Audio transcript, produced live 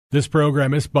This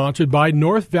program is sponsored by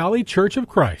North Valley Church of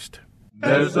Christ.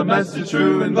 There's a message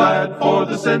true and glad for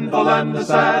the sinful and the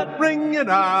sad. Ring it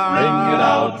out, ring it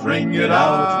out, ring it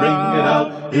out, ring it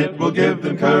out. It will give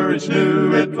them courage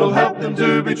new, it will help them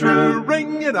to be true.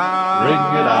 Ring it out, ring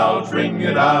it out, ring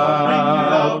it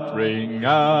out, ring it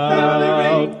out,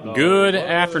 ring out. Good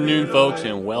afternoon, folks,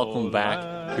 and welcome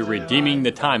back to Redeeming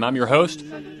the Time. I'm your host,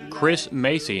 Chris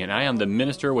Macy, and I am the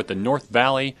minister with the North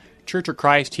Valley Church of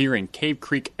Christ here in Cave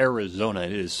Creek, Arizona.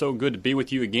 It is so good to be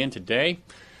with you again today.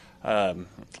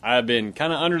 I've been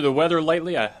kind of under the weather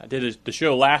lately. I did the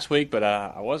show last week, but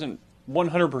I wasn't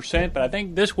 100%. But I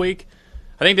think this week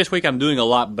I'm doing a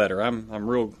lot better. I'm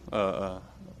real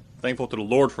thankful to the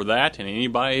Lord for that. And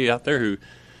anybody out there who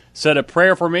said a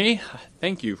prayer for me,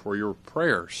 thank you for your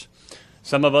prayers.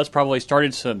 Some of us probably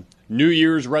started some New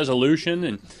Year's resolution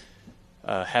and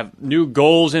have new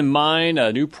goals in mind,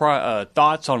 new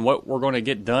thoughts on what we're going to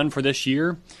get done for this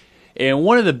year. And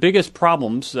one of the biggest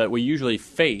problems that we usually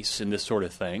face in this sort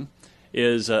of thing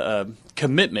is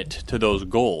commitment to those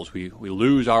goals. We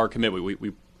lose our commitment.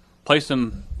 We place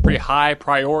some pretty high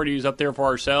priorities up there for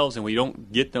ourselves, and we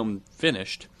don't get them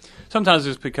finished. Sometimes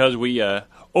it's because we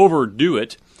overdo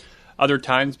it. Other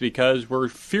times because we're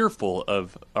fearful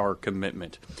of our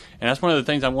commitment. And that's one of the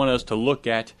things I want us to look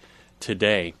at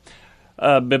today.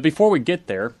 But before we get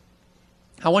there,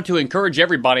 I want to encourage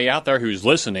everybody out there who's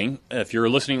listening. If you're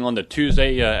listening on the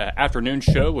Tuesday afternoon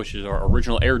show, which is our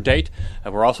original air date,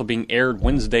 we're also being aired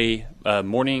Wednesday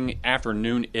morning,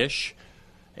 afternoon-ish.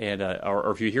 And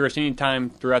or if you hear us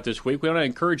anytime throughout this week, we want to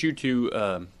encourage you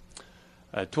to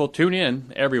tune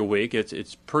in every week.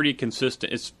 It's pretty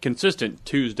consistent. It's consistent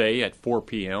Tuesday at 4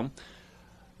 p.m.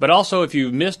 But also, if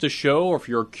you've missed a show or if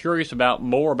you're curious about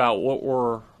more about what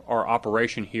our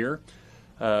operation here,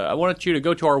 I want you to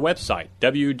go to our website,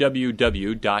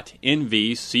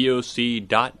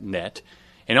 www.nvcoc.net,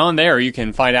 and on there you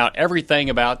can find out everything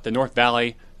about the North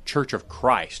Valley Church of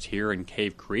Christ here in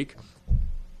Cave Creek.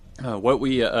 What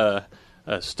we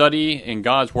study in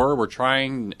God's Word, we're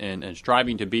trying and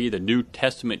striving to be the New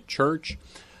Testament church.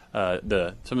 Some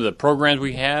of the programs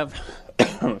we have,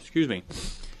 excuse me,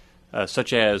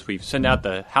 such as we send out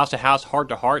the House to House, Heart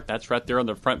to Heart. That's right there on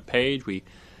the front page.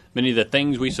 Many of the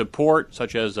things we support,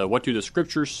 such as What Do the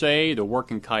Scriptures Say, the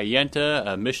work in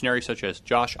Kayenta, missionaries such as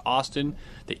Josh Austin,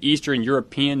 the Eastern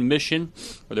European Mission,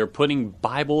 where they're putting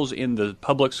Bibles in the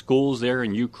public schools there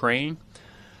in Ukraine,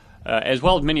 as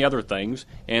well as many other things.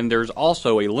 And there's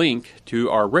also a link to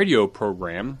our radio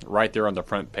program right there on the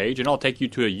front page, and I'll take you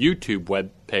to a YouTube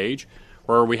web page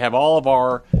where we have all of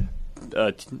our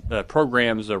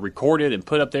programs recorded and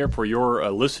put up there for your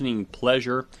listening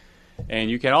pleasure.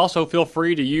 And you can also feel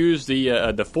free to use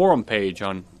the forum page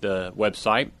on the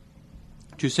website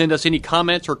to send us any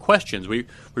comments or questions. We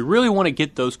really want to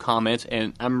get those comments,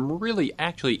 and I'm really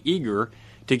actually eager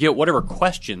to get whatever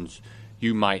questions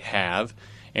you might have,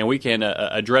 and we can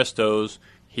address those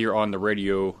here on the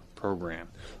radio program.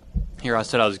 Here, I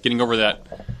said I was getting over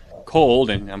that cold,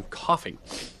 and I'm coughing.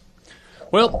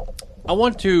 Well, I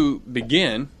want to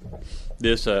begin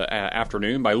this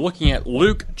afternoon by looking at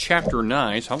Luke chapter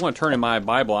 9. So I want to turn in my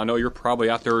Bible. I know you're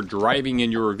probably out there driving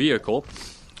in your vehicle.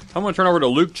 I'm going to turn over to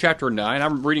Luke chapter 9.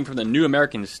 I'm reading from the New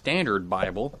American Standard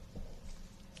Bible.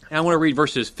 And I want to read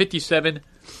verses 57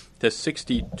 to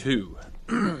 62.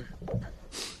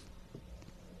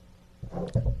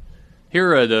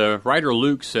 Here the writer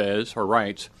Luke says, or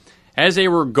writes, "As they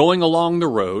were going along the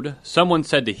road, someone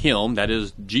said to him," that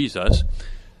is Jesus,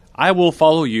 "I will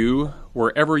follow you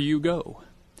wherever you go."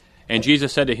 And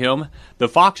Jesus said to him, "The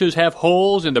foxes have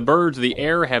holes and the birds of the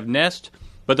air have nests,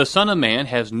 but the Son of Man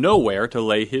has nowhere to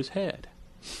lay his head."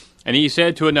 And he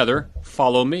said to another,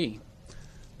 "Follow me."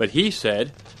 But he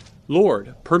said,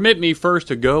 "Lord, permit me first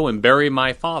to go and bury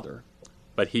my father."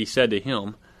 But he said to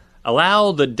him,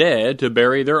 "Allow the dead to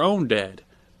bury their own dead,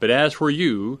 but as for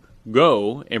you,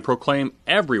 go and proclaim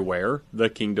everywhere the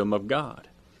kingdom of God."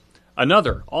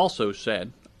 Another also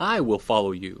said, "I will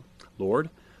follow you, Lord,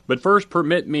 but first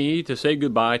permit me to say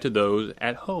goodbye to those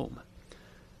at home."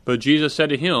 But Jesus said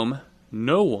to him,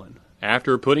 "No one,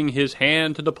 after putting his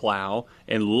hand to the plow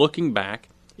and looking back,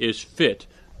 is fit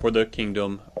for the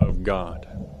kingdom of God."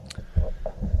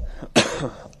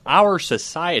 Our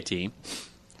society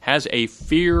has a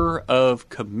fear of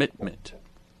commitment.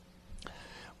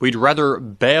 We'd rather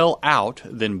bail out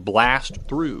than blast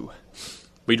through.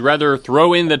 We'd rather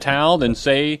throw in the towel than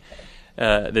stay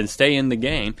in the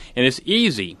game. And it's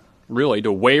easy, really,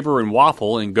 to waver and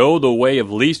waffle and go the way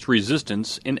of least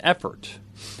resistance in effort.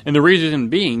 And the reason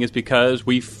being is because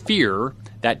we fear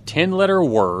that 10-letter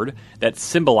word that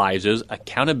symbolizes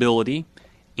accountability,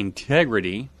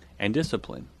 integrity, and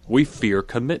discipline. We fear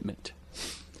commitment.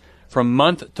 From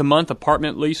month-to-month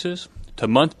apartment leases, to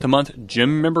month-to-month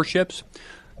gym memberships,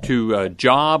 to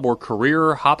job or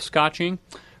career hopscotching,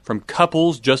 from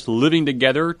couples just living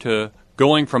together to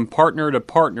going from partner to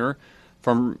partner,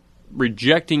 from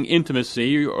rejecting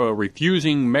intimacy or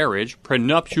refusing marriage,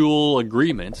 prenuptial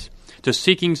agreements, to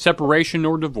seeking separation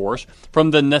or divorce,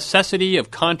 from the necessity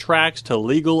of contracts to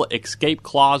legal escape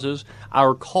clauses,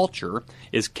 our culture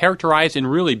is characterized and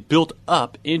really built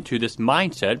up into this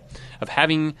mindset of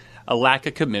having a lack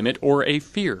of commitment or a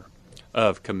fear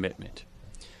of commitment.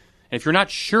 And if you're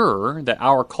not sure that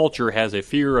our culture has a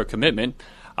fear of commitment,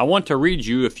 I want to read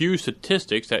you a few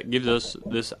statistics that gives us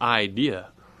this idea.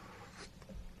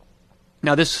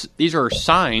 Now, these are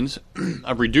signs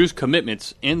of reduced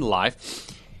commitments in life,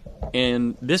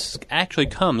 and this actually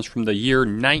comes from the year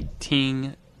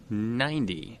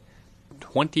 1990,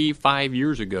 25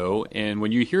 years ago. And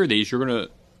when you hear these, you're going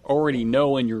to already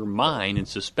know in your mind and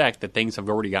suspect that things have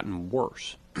already gotten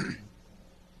worse.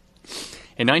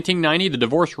 In 1990, the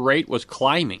divorce rate was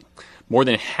climbing. More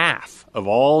than half of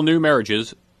all new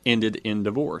marriages ended in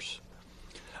divorce.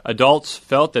 Adults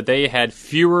felt that they had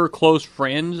fewer close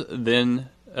friends than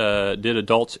did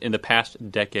adults in the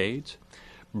past decades.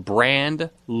 Brand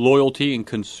loyalty in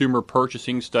consumer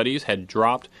purchasing studies had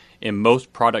dropped in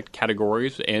most product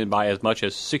categories and by as much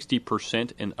as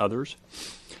 60% in others.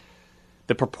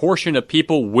 The proportion of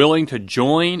people willing to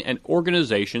join an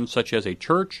organization such as a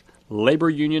church, labor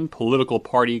union, political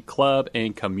party, club,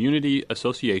 and community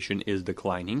association is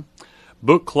declining.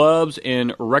 Book clubs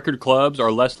and record clubs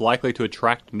are less likely to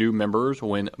attract new members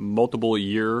when multiple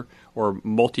year or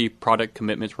multi-product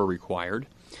commitments were required.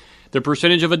 The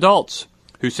percentage of adults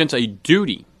who sense a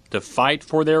duty to fight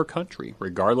for their country,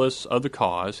 regardless of the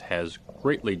cause, has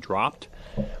greatly dropped.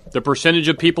 The percentage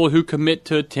of people who commit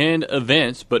to attend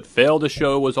events but fail to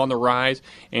show was on the rise,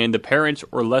 and the parents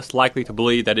are less likely to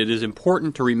believe that it is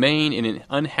important to remain in an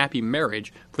unhappy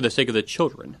marriage for the sake of the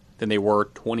children than they were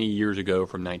 20 years ago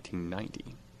from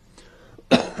 1990.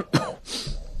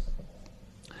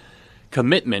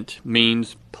 Commitment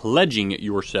means pledging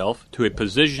yourself to a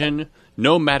position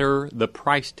no matter the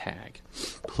price tag,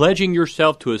 pledging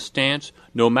yourself to a stance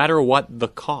no matter what the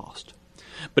cost.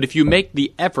 But if you make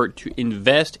the effort to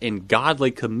invest in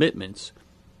godly commitments,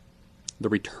 the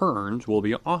returns will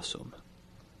be awesome.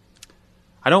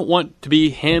 I don't want to be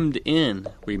hemmed in,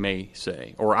 we may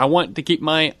say, or I want to keep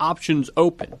my options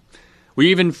open. We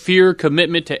even fear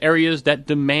commitment to areas that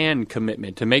demand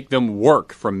commitment, to make them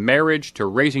work, from marriage to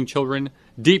raising children,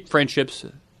 deep friendships,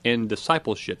 and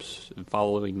discipleships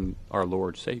following our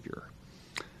Lord Savior.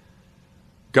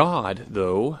 God,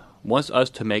 though, wants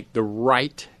us to make the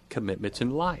right commitments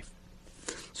in life.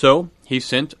 So, He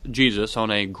sent Jesus on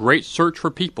a great search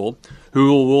for people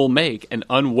who will make an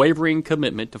unwavering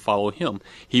commitment to follow Him.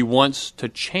 He wants to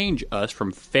change us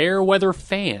from fair-weather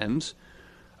fans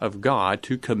of God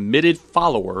to committed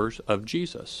followers of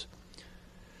Jesus.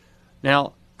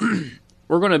 Now,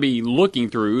 we're going to be looking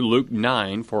through Luke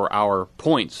 9 for our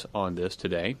points on this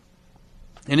today.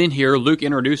 And in here, Luke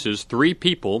introduces three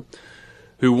people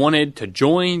who wanted to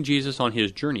join Jesus on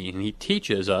His journey. And he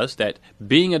teaches us that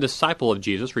being a disciple of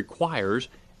Jesus requires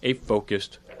a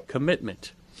focused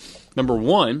commitment. Number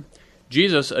one,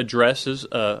 Jesus addresses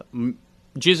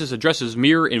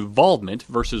mere involvement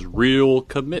versus real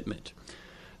commitment.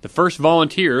 The first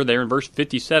volunteer there in verse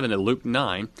 57 of Luke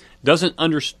 9 doesn't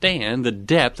understand the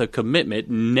depth of commitment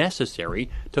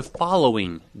necessary to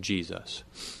following Jesus.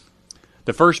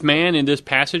 The first man in this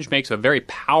passage makes a very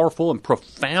powerful and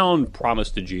profound promise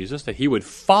to Jesus that he would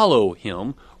follow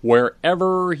him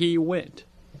wherever he went.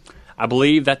 I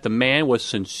believe that the man was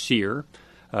sincere.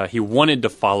 He wanted to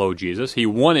follow Jesus. He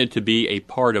wanted to be a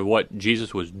part of what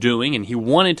Jesus was doing, and he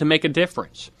wanted to make a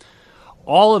difference.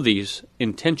 All of these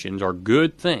intentions are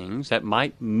good things that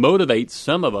might motivate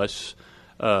some of us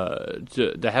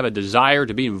to have a desire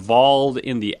to be involved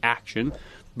in the action,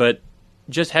 but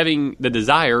just having the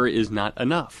desire is not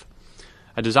enough.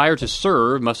 A desire to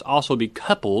serve must also be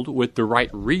coupled with the right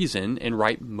reason and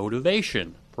right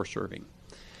motivation for serving.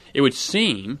 It would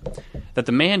seem that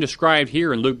the man described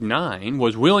here in Luke 9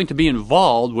 was willing to be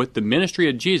involved with the ministry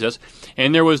of Jesus,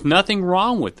 and there was nothing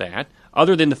wrong with that,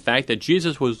 other than the fact that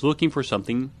Jesus was looking for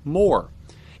something more.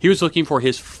 He was looking for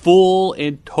His full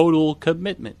and total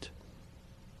commitment.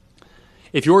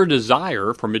 If your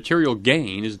desire for material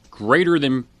gain is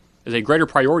a greater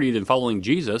priority than following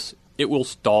Jesus, it will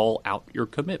stall out your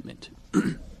commitment.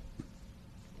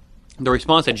 The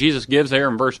response that Jesus gives there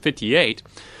in verse 58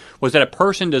 was that a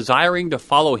person desiring to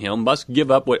follow Him must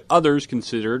give up what others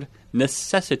considered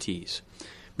necessities.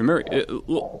 Remember,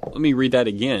 let me read that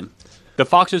again. The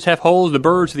foxes have holes, the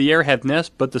birds of the air have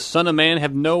nests, but the Son of Man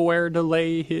have nowhere to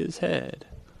lay his head.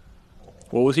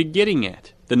 What was he getting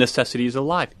at? The necessities of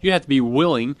life. You have to be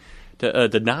willing to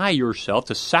deny yourself,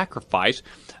 to sacrifice,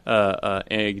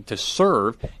 and to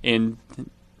serve, and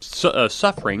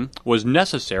suffering was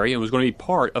necessary and was going to be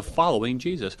part of following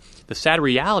Jesus. The sad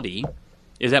reality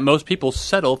is that most people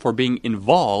settle for being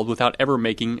involved without ever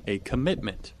making a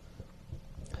commitment.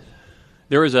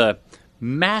 There is a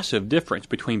massive difference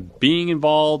between being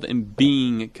involved and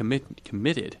being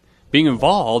committed. Being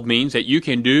involved means that you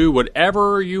can do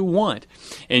whatever you want,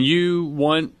 and you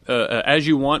want as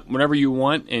you want, whenever you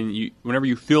want, and whenever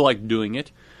you feel like doing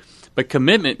it. But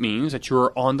commitment means that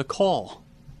you're on the call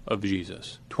of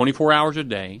Jesus, 24 hours a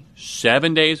day,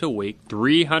 7 days a week,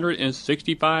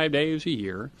 365 days a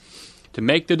year, to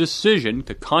make the decision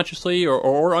to consciously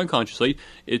or unconsciously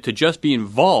to just be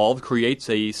involved creates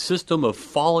a system of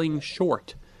falling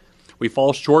short. We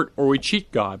fall short or we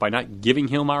cheat God by not giving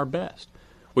Him our best.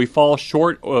 We fall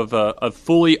short of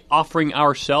fully offering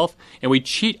ourselves, and we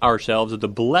cheat ourselves of the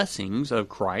blessings of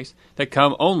Christ that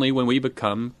come only when we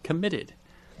become committed.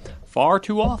 Far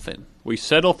too often, we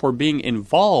settle for being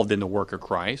involved in the work of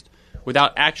Christ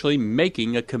without actually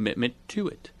making a commitment to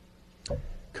it.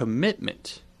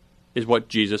 Commitment is what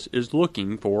Jesus is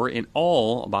looking for in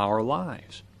all of our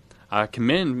lives. I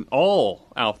commend all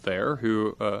out there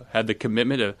who had the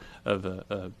commitment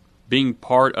of being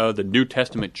part of the New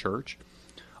Testament church.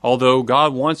 Although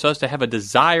God wants us to have a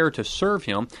desire to serve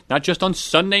Him, not just on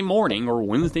Sunday morning or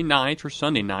Wednesday nights or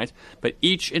Sunday nights, but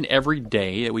each and every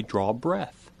day that we draw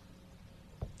breath.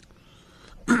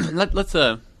 Let's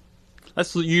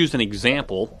use an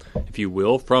example, if you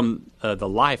will, from the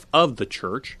life of the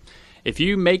church. If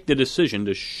you make the decision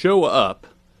to show up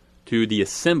to the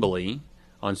assembly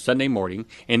on Sunday morning,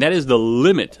 and that is the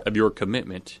limit of your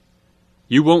commitment,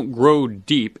 you won't grow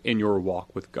deep in your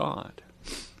walk with God.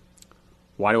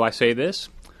 Why do I say this?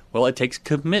 Well, it takes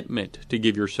commitment to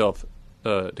give yourself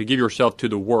to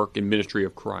the work and ministry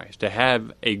of Christ, to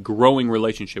have a growing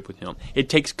relationship with Him. It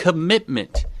takes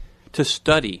commitment to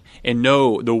study and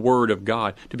know the Word of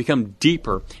God, to become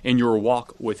deeper in your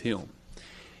walk with Him.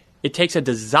 It takes a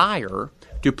desire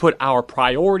to put our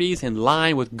priorities in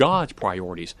line with God's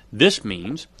priorities. This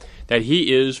means that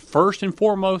He is first and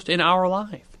foremost in our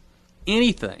life.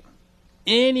 Anything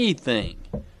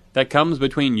that comes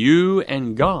between you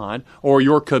and God, or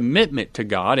your commitment to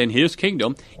God and His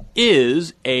kingdom,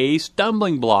 is a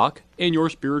stumbling block in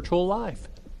your spiritual life.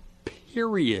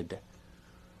 Period.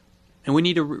 And we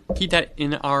need to keep that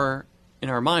in our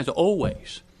minds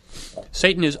always.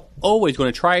 Satan is always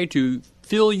going to try to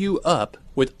fill you up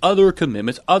with other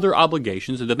commitments, other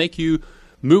obligations, to make you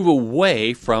move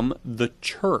away from the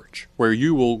church, where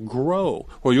you will grow,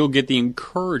 where you'll get the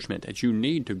encouragement that you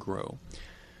need to grow.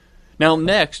 Now,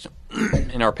 next,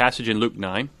 in our passage in Luke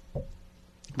 9,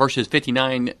 verses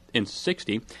 59 and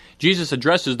 60, Jesus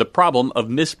addresses the problem of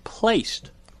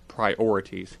misplaced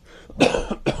priorities.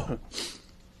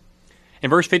 In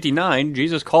verse 59,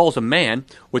 Jesus calls a man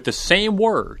with the same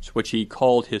words which He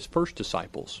called His first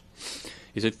disciples.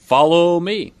 He said, "Follow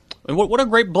me." And what a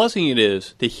great blessing it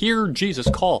is to hear Jesus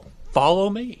call, "Follow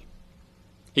me."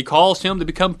 He calls him to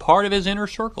become part of His inner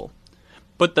circle.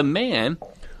 But the man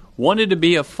wanted to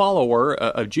be a follower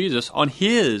of Jesus on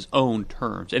his own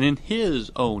terms and in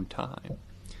his own time.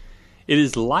 It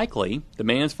is likely the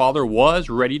man's father was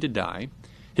ready to die.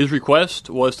 His request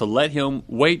was to let him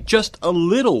wait just a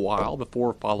little while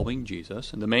before following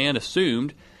Jesus, and the man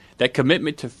assumed that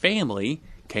commitment to family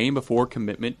came before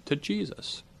commitment to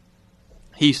Jesus.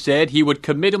 He said he would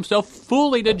commit himself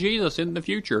fully to Jesus in the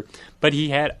future, but he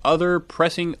had other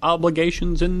pressing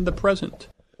obligations in the present.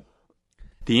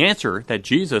 The answer that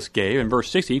Jesus gave in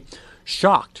verse 60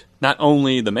 shocked not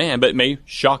only the man, but it may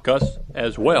shock us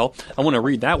as well. I want to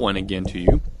read that one again to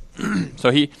you. So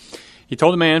he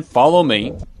told the man, "Follow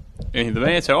me." And the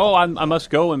man said, "Oh, I must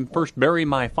go and first bury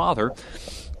my father."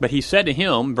 But he said to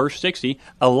him, verse 60,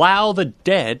 "Allow the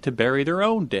dead to bury their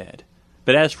own dead.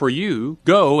 But as for you,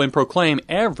 go and proclaim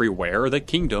everywhere the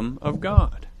kingdom of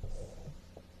God."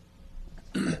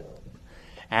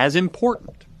 As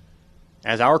important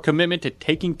as our commitment to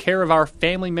taking care of our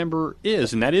family member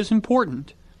is, and that is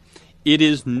important, it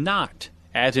is not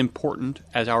as important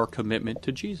as our commitment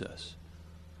to Jesus.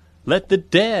 Let the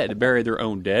dead bury their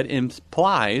own dead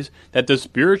implies that the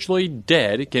spiritually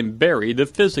dead can bury the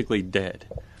physically dead.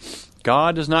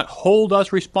 God does not hold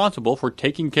us responsible for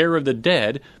taking care of the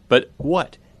dead, but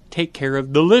what? Take care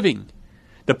of the living.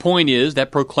 The point is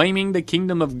that proclaiming the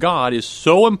kingdom of God is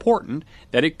so important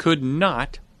that it could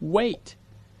not wait.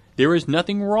 There is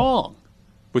nothing wrong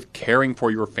with caring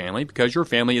for your family because your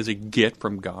family is a gift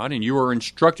from God and you are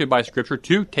instructed by Scripture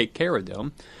to take care of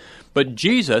them. But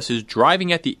Jesus is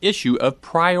driving at the issue of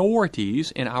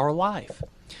priorities in our life.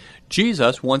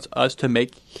 Jesus wants us to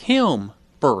make Him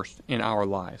first in our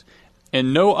lives,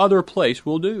 and no other place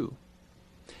will do.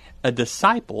 A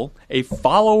disciple, a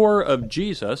follower of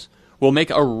Jesus, will make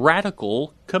a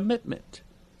radical commitment.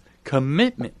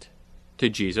 Commitment to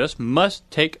Jesus must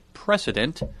take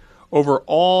precedent over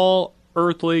all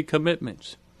earthly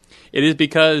commitments. It is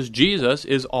because Jesus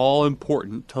is all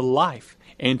important to life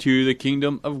and to the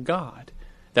kingdom of God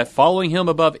that following Him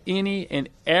above any and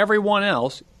everyone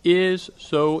else is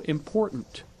so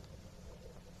important.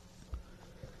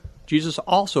 Jesus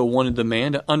also wanted the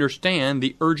man to understand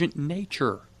the urgent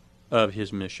nature of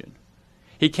His mission.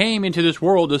 He came into this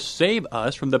world to save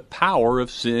us from the power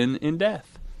of sin and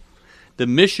death. The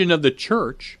mission of the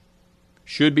church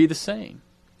should be the same,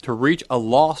 to reach a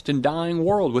lost and dying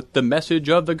world with the message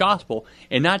of the gospel,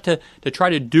 and not to try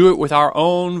to do it with our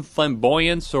own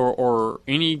flamboyance or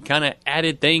any kind of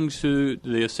added things to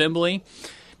the assembly,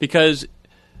 because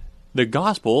the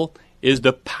gospel is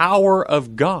the power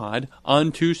of God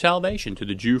unto salvation, to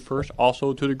the Jew first,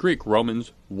 also to the Greek,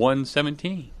 Romans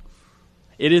 1:17.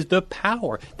 It is the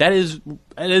power. That is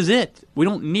it. We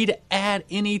don't need to add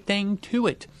anything to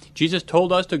it. Jesus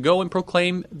told us to go and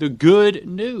proclaim the good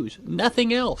news,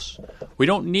 nothing else. We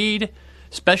don't need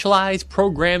specialized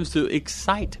programs to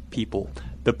excite people.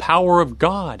 The power of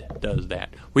God does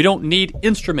that. We don't need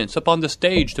instruments up on the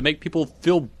stage to make people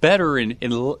feel better and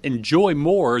enjoy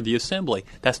more the assembly.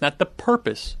 That's not the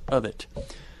purpose of it.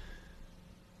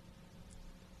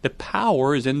 The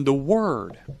power is in the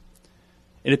Word.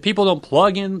 And if people don't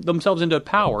plug in themselves into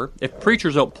power, if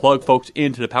preachers don't plug folks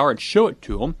into the power and show it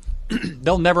to them,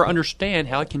 they'll never understand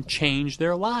how it can change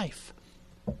their life.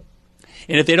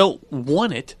 And if they don't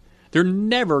want it, they're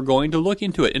never going to look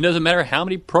into it. It doesn't matter how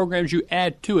many programs you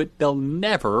add to it, they'll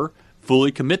never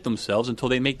fully commit themselves until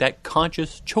they make that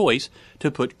conscious choice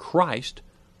to put Christ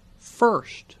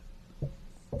first.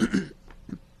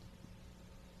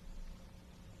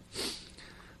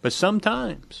 But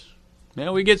sometimes,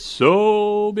 now we get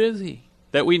so busy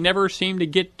that we never seem to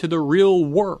get to the real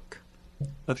work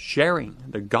of sharing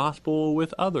the gospel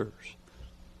with others.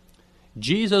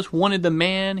 Jesus wanted the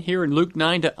man here in Luke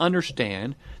 9 to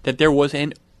understand that there was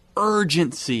an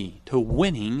urgency to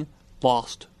winning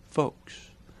lost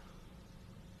folks.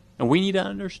 And we need to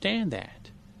understand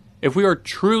that. If we are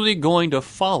truly going to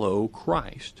follow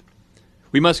Christ,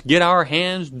 we must get our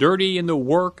hands dirty in the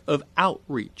work of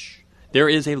outreach. There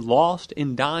is a lost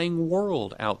and dying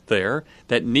world out there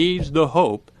that needs the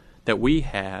hope that we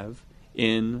have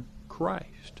in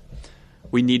Christ.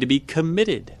 We need to be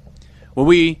committed. When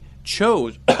we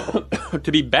chose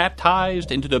to be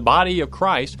baptized into the body of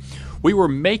Christ, we were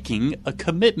making a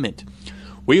commitment.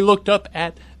 We looked up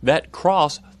at that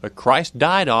cross that Christ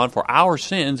died on for our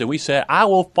sins, and we said, I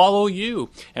will follow you,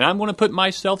 and I'm going to put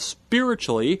myself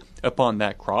spiritually upon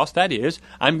that cross. That is,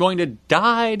 I'm going to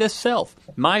die to self.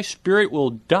 My spirit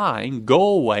will die and go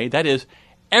away. That is,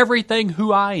 everything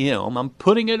who I am, I'm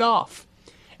putting it off.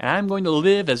 And I'm going to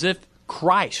live as if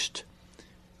Christ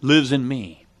lives in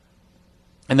me.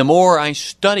 And the more I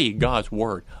study God's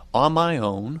Word on my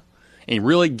own and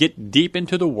really get deep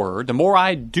into the Word, the more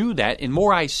I do that and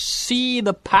more I see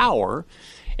the power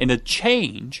and the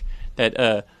change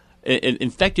that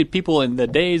infected people in the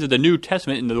days of the New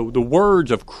Testament and the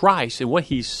words of Christ and what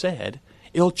He said,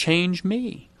 it'll change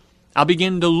me. I'll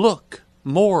begin to look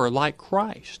more like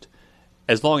Christ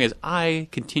as long as I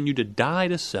continue to die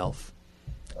to self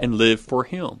and live for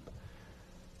Him.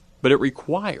 But it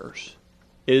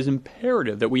is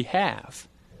imperative that we have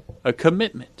a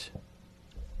commitment.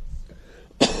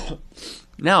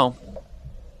 Now,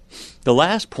 the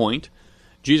last point,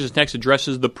 Jesus next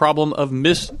addresses the problem of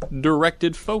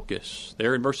misdirected focus.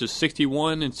 There in verses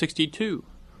 61 and 62.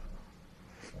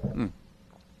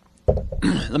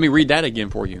 Let me read that again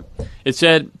for you. It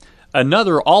said,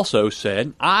 another also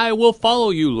said, I will follow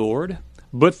you, Lord,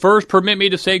 but first permit me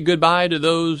to say goodbye to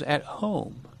those at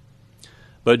home.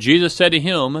 But Jesus said to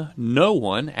him, no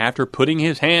one, after putting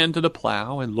his hand to the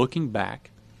plow and looking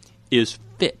back, is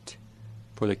fit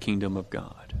for the kingdom of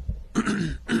God.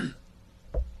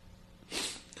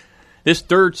 This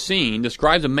third scene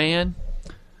describes a man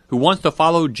who wants to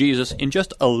follow Jesus in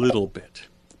just a little bit,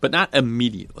 but not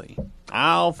immediately.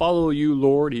 I'll follow you,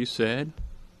 Lord, he said,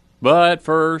 but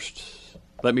first,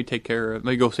 let me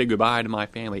go say goodbye to my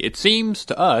family. It seems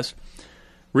to us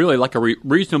really like a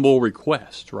reasonable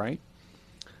request, right?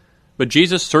 But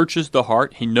Jesus searches the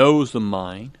heart. He knows the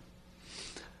mind.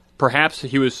 Perhaps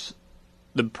he was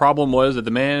the problem was that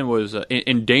the man was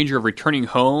in danger of returning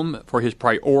home, for his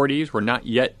priorities were not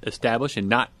yet established and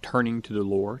not turning to the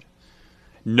Lord.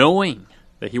 Knowing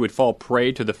that he would fall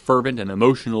prey to the fervent and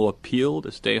emotional appeal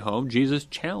to stay home, Jesus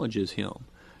challenges him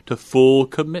to full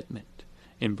commitment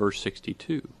in verse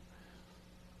 62.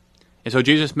 And so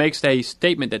Jesus makes a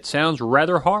statement that sounds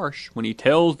rather harsh when he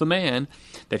tells the man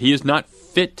that he is not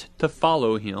fit to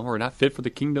follow him, or not fit for the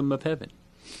kingdom of heaven.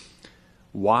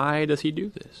 Why does he do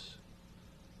this?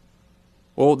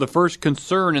 Well, the first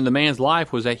concern in the man's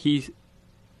life was that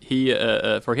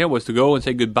for him was to go and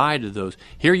say goodbye to those.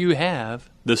 Here you have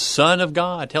the Son of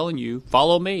God telling you,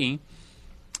 follow me,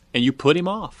 and you put him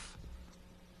off.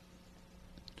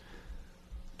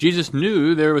 Jesus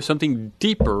knew there was something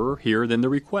deeper here than the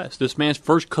request. This man's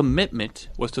first commitment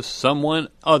was to someone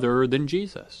other than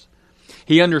Jesus.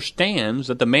 He understands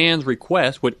that the man's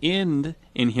request would end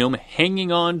in him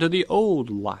hanging on to the old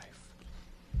life.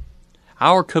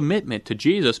 Our commitment to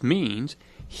Jesus means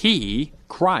He,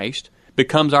 Christ,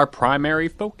 becomes our primary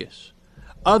focus.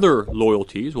 Other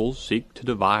loyalties will seek to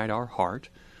divide our heart.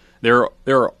 There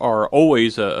are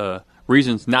always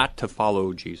reasons not to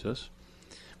follow Jesus.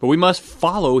 But we must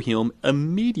follow Him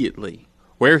immediately,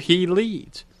 where He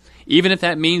leads, even if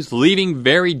that means leaving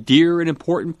very dear and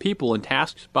important people and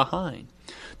tasks behind.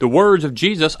 The words of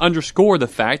Jesus underscore the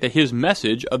fact that His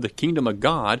message of the kingdom of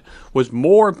God was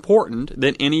more important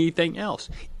than anything else,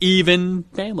 even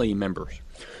family members.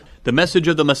 The message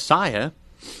of the Messiah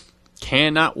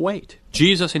cannot wait.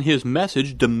 Jesus and His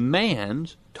message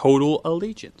demands total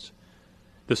allegiance.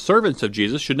 The servants of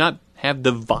Jesus should not have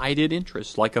divided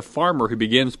interests, like a farmer who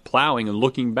begins plowing and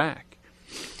looking back.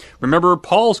 Remember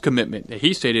Paul's commitment that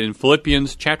he stated in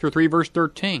Philippians chapter 3, verse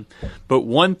 13. But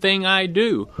one thing I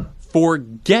do,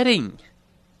 forgetting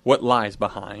what lies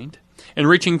behind and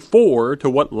reaching forward to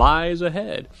what lies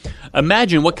ahead.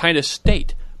 Imagine what kind of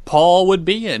state Paul would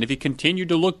be in if he continued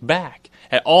to look back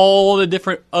at all the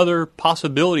different other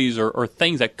possibilities or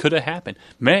things that could have happened.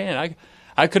 Man,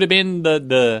 I could have been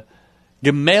the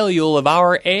Gamaliel of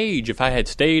our age if I had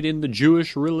stayed in the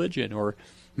Jewish religion. Or,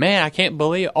 man, I can't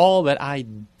believe all that I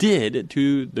did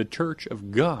to the church of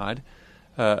God.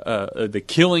 The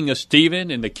killing of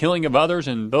Stephen and the killing of others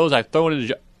and those I've thrown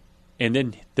into and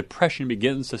then depression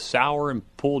begins to sour and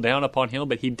pull down upon him,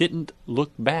 but he didn't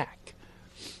look back.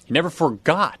 He never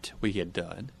forgot what he had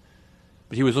done,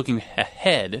 but he was looking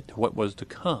ahead to what was to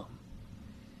come.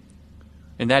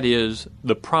 And that is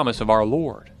the promise of our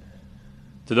Lord.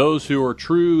 To those who are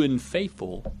true and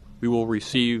faithful, we will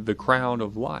receive the crown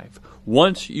of life.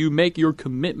 Once you make your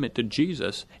commitment to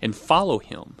Jesus and follow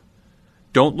Him,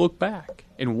 don't look back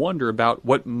and wonder about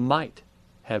what might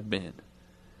have been.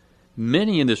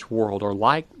 Many in this world are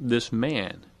like this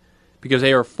man because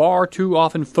they are far too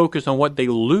often focused on what they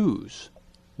lose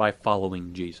by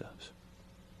following Jesus.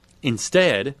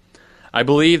 Instead, I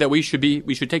believe that we should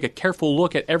take a careful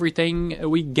look at everything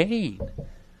we gain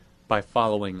by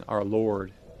following our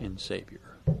Lord and Savior.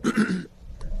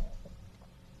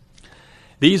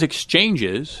 These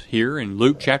exchanges here in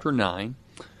Luke chapter 9,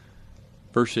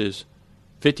 verses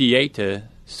 58 to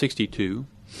 62,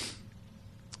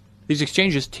 these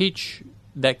exchanges teach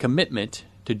that commitment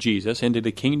to Jesus and to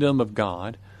the kingdom of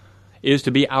God is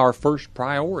to be our first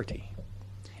priority.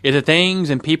 If the things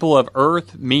and people of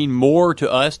earth mean more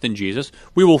to us than Jesus,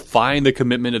 we will find the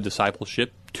commitment of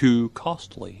discipleship too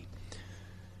costly.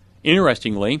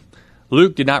 Interestingly,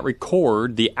 Luke did not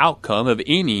record the outcome of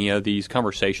any of these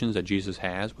conversations that Jesus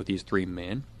has with these three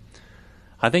men.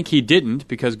 I think he didn't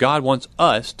because God wants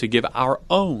us to give our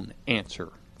own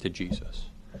answer to Jesus.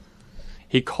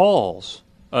 He calls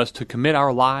us to commit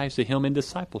our lives to Him in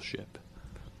discipleship.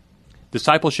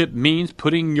 Discipleship means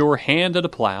putting your hand to the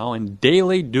plow and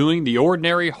daily doing the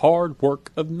ordinary hard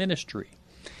work of ministry.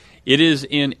 It is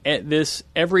in this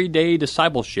everyday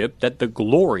discipleship that the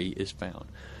glory is found.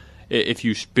 If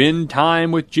you spend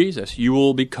time with Jesus, you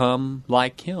will become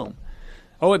like Him.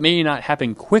 Oh, it may not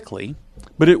happen quickly,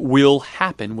 but it will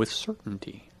happen with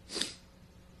certainty.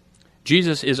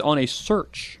 Jesus is on a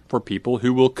search for people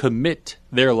who will commit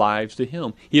their lives to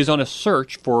Him. He is on a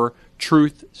search for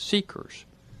truth seekers.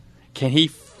 Can He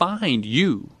find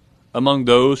you among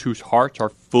those whose hearts are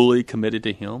fully committed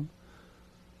to Him?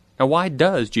 Now, why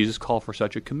does Jesus call for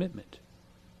such a commitment?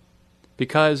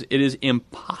 Because it is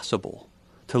impossible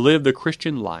to live the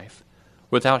Christian life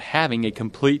without having a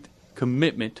complete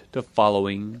commitment to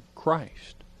following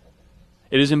Christ.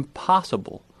 It is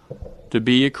impossible to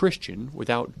be a Christian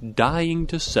without dying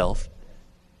to self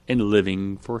and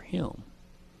living for Him.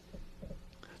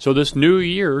 So this new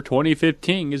year,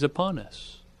 2015, is upon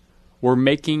us. We're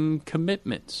making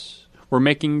commitments. We're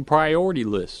making priority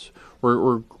lists.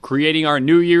 We're creating our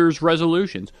New Year's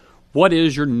resolutions. What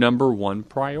is your number one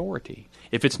priority?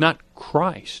 If it's not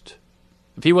Christ,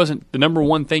 if He wasn't the number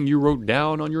one thing you wrote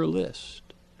down on your list,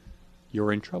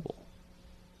 you're in trouble.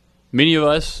 Many of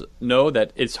us know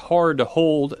that it's hard to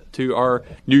hold to our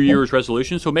New Year's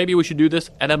resolution, so maybe we should do this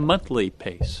at a monthly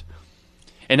pace.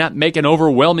 And not make an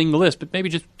overwhelming list, but maybe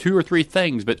just 2 or 3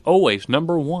 things. But always,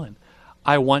 number one,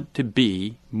 I want to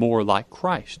be more like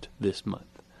Christ this month.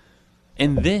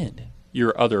 And then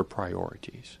your other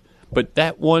priorities. But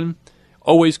that one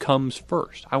always comes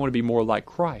first. I want to be more like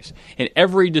Christ. And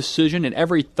every decision and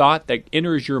every thought that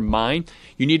enters your mind,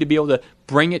 you need to be able to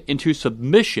bring it into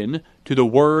submission to the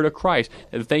Word of Christ.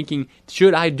 And thinking,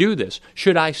 should I do this?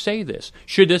 Should I say this?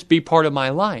 Should this be part of my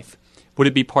life? Would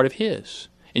it be part of His?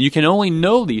 And you can only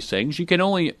know these things, you can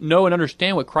only know and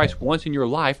understand what Christ wants in your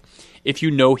life if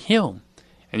you know Him.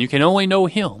 And you can only know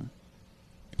Him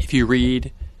if you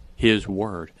read His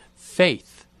Word.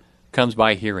 Faith comes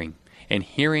by hearing, and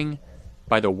hearing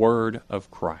by the Word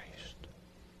of Christ.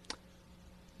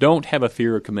 Don't have a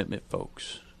fear of commitment,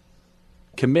 folks.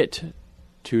 Commit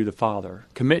to the Father.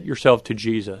 Commit yourself to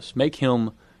Jesus. Make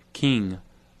Him King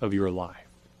of your life.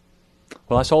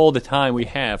 Well, that's all the time we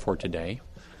have for today.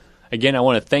 Again, I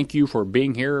want to thank you for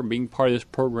being here and being part of this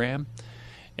program.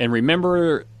 And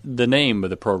remember the name of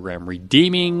the program,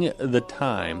 Redeeming the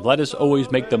Time. Let us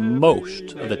always make the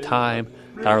most of the time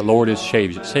that our Lord and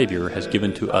Savior has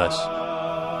given to us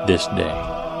this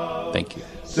day. Thank you.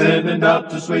 Sending out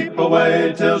to sweep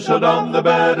away till shall dawn the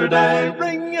better day.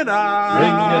 Ring it out, ring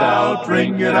it out,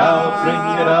 ring it out,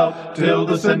 ring it out, till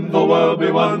the sinful world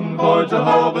be won for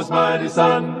Jehovah's mighty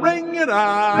Son. Ring it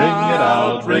out, ring it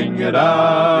out, ring it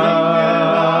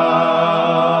out.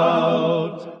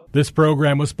 This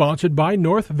program was sponsored by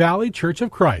North Valley Church of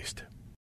Christ.